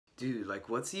Dude, like,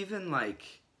 what's even, like,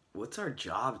 what's our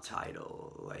job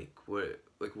title? Like,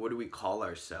 what do we call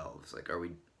ourselves? Like,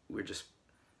 we're just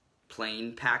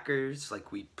plane packers?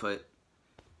 Like, we put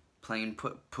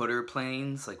putter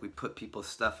planes? Like, we put people's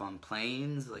stuff on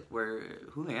planes? Like,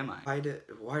 who am I?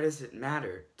 Why does it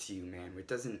matter to you, man? It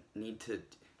doesn't need to.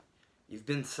 You've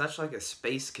been such, like, a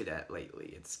space cadet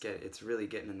lately. It's really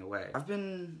getting in the way. I've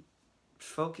been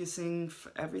focusing,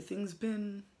 everything's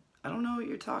been, I don't know what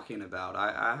you're talking about.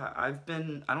 I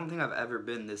don't think I've ever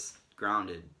been this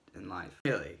grounded in life.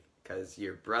 Really, because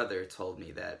your brother told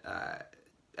me that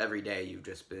every day you've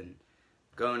just been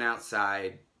going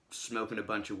outside, smoking a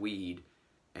bunch of weed,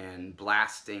 and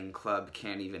blasting Club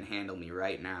Can't Even Handle Me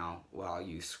Right Now while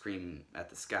you scream at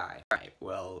the sky. Right,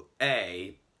 well,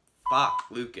 A, fuck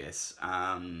Lucas,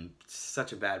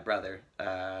 such a bad brother.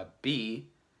 B,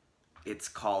 it's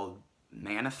called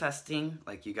manifesting.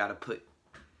 Like, you gotta put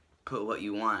what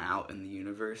you want out in the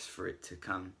universe for it to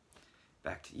come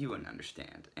back to you and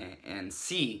understand. And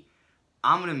C,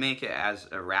 I'm gonna make it as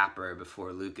a rapper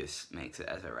before Lucas makes it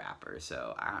as a rapper,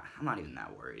 so I'm not even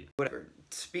that worried. Whatever.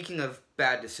 Speaking of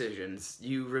bad decisions,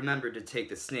 you remembered to take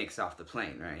the snakes off the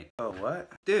plane, right? Oh,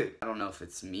 what? Dude, I don't know if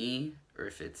it's me or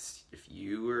if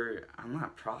you were. I'm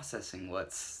not processing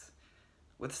what's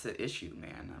the issue,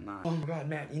 man. I'm not. Oh my god,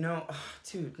 man. You know,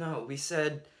 dude, no. We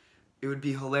said it would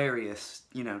be hilarious,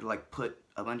 you know, to like put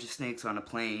a bunch of snakes on a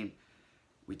plane.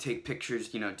 We take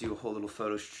pictures, you know, do a whole little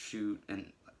photo shoot,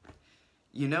 and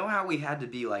you know how we had to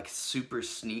be like super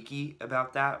sneaky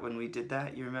about that when we did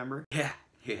that, you remember? Yeah,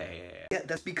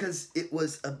 that's because it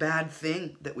was a bad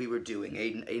thing that we were doing,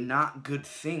 a not good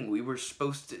thing. You were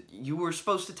supposed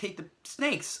to take the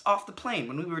snakes off the plane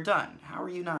when we were done. How are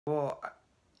you not? Well,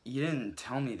 you didn't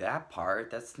tell me that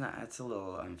part. That's a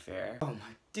little unfair. Oh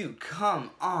my, dude,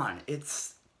 come on.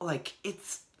 It's like,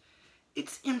 it's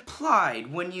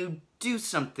implied when you do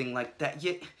something like that.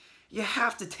 You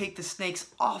have to take the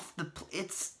snakes off the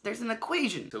there's an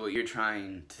equation. So what you're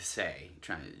trying to say,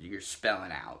 you're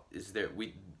spelling out, is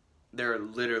there are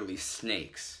literally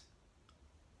snakes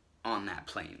on that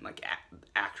plane, like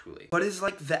actually. What is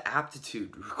like the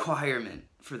aptitude requirement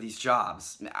for these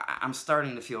jobs? I'm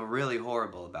starting to feel really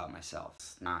horrible about myself.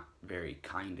 It's not very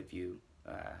kind of you.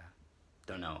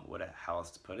 Don't know how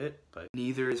else to put it, but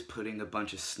neither is putting a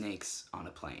bunch of snakes on a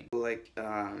plane. Like,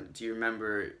 do you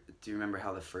remember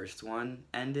how the first one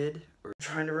ended? Or I'm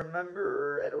trying to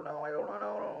remember. I don't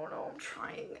know. I'm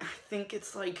trying. I think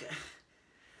it's like,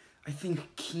 I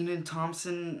think Kenan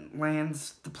Thompson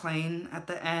lands the plane at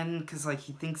the end because like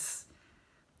he thinks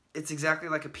it's exactly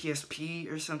like a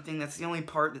PSP or something. That's the only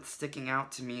part that's sticking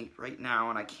out to me right now,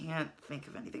 and I can't think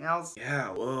of anything else. Yeah.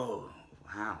 Whoa.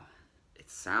 Wow.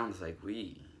 Sounds like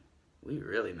we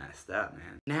really messed up,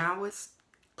 man. Now it's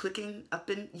clicking up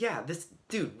in, yeah, this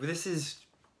is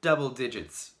double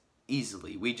digits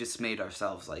easily. We just made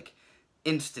ourselves like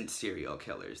instant serial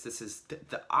killers. This is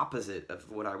the opposite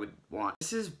of what I would want.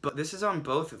 This is on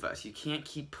both of us. You can't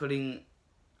keep putting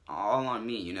all on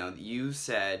me, you know. You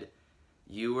said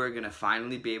you were gonna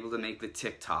finally be able to make the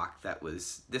TikTok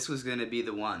this was gonna be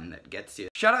the one that gets you.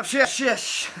 Shut up, shush.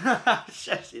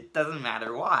 Shush. It doesn't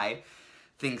matter why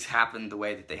things happen the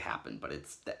way that they happen, but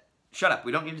it's that. Shut up.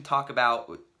 We don't need to talk about.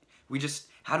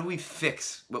 How do we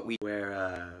fix what we?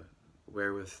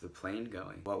 Where was the plane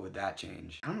going? What would that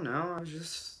change? I don't know. I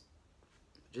just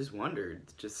wondered.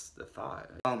 Just the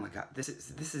thought. Oh my god. This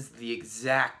is the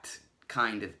exact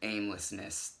kind of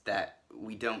aimlessness that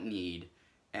we don't need,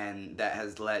 and that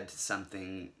has led to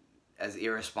something as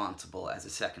irresponsible as a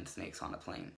second snakes on a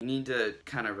plane. You need to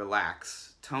kind of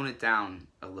relax, tone it down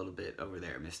a little bit over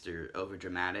there, Mr.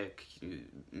 Overdramatic,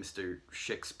 Mr.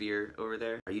 Shakespeare over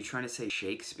there. Are you trying to say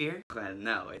Shakespeare?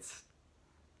 No,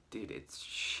 dude, it's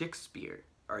Shakespeare.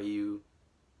 Are you,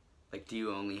 like, do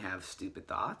you only have stupid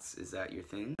thoughts? Is that your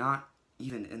thing? Not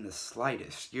even in the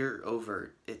slightest. You're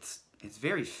over, it's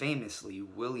very famously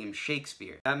William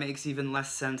Shakespeare. That makes even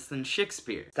less sense than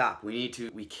Shakespeare. Stop,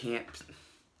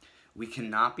 we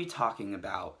cannot be talking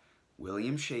about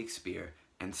William Shakespeare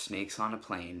and snakes on a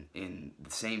plane in the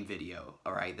same video,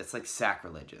 alright? That's like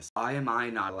sacrilegious. Why am I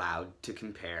not allowed to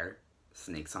compare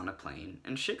snakes on a plane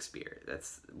and Shakespeare?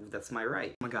 That's my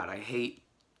right. Oh my god, I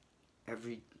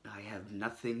have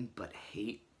nothing but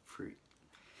hate for...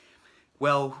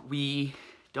 Well, we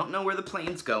don't know where the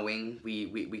plane's going.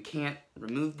 We can't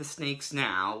remove the snakes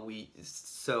now.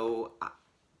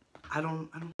 I don't,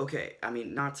 okay, I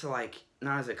mean, not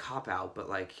as a cop-out, but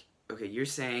like, okay, you're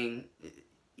saying,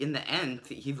 in the end,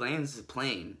 he lands the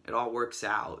plane, it all works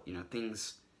out, you know,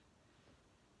 things,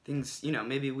 you know,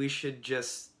 maybe we should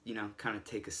just, you know, kind of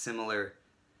take a similar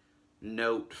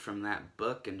note from that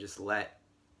book and just let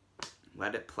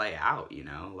it play out, you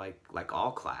know, like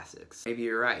all classics. Maybe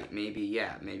you're right. Maybe,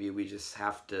 yeah, maybe we just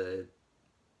have to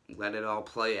let it all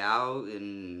play out,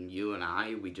 and you and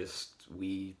I,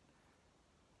 we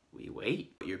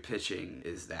wait. What you're pitching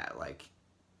is that, like,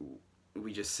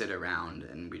 we just sit around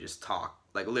and we just talk,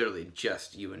 like, literally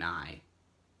just you and I.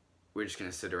 We're just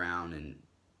gonna sit around and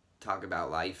talk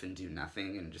about life and do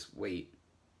nothing and just wait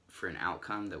for an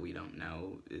outcome that we don't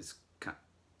know is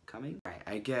coming. Right,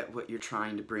 I get what you're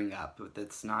trying to bring up, but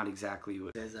that's not exactly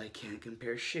what it says. I can't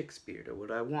compare Shakespeare to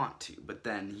what I want to, but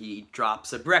then he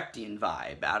drops a Brechtian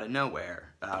vibe out of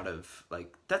nowhere, out of,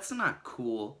 like, that's not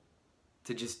cool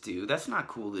to just do. That's not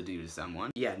cool to do to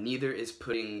someone. Yeah, neither is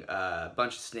putting a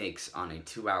bunch of snakes on a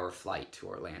 2-hour flight to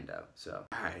Orlando. So,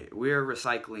 alright, we're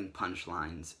recycling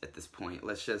punchlines at this point.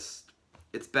 Let's just,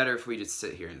 it's better if we just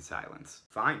sit here in silence.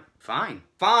 Fine, fine,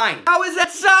 fine! How is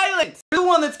that silence? You're the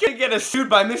one that's gonna get us sued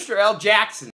by Mr. L.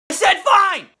 Jackson. I said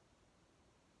fine!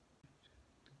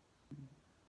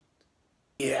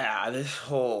 Yeah, this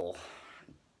whole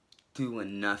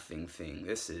doing nothing thing,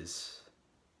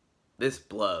 this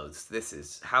blows.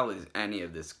 How is any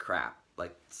of this crap,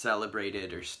 like,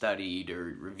 celebrated or studied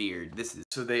or revered?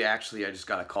 So they actually, I just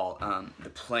got a call, the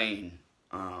plane,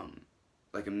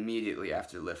 like, immediately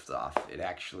after liftoff, it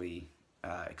actually,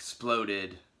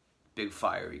 exploded, big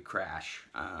fiery crash,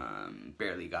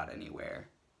 barely got anywhere,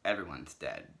 everyone's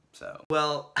dead, so.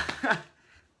 Well,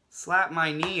 slap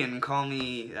my knee and call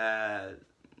me,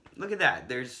 look at that,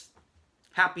 there's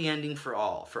happy ending for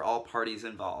all parties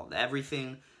involved,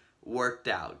 everything worked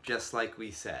out, just like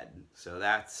we said. So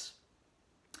that's,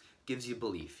 gives you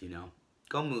belief, you know.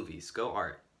 Go movies, go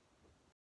art.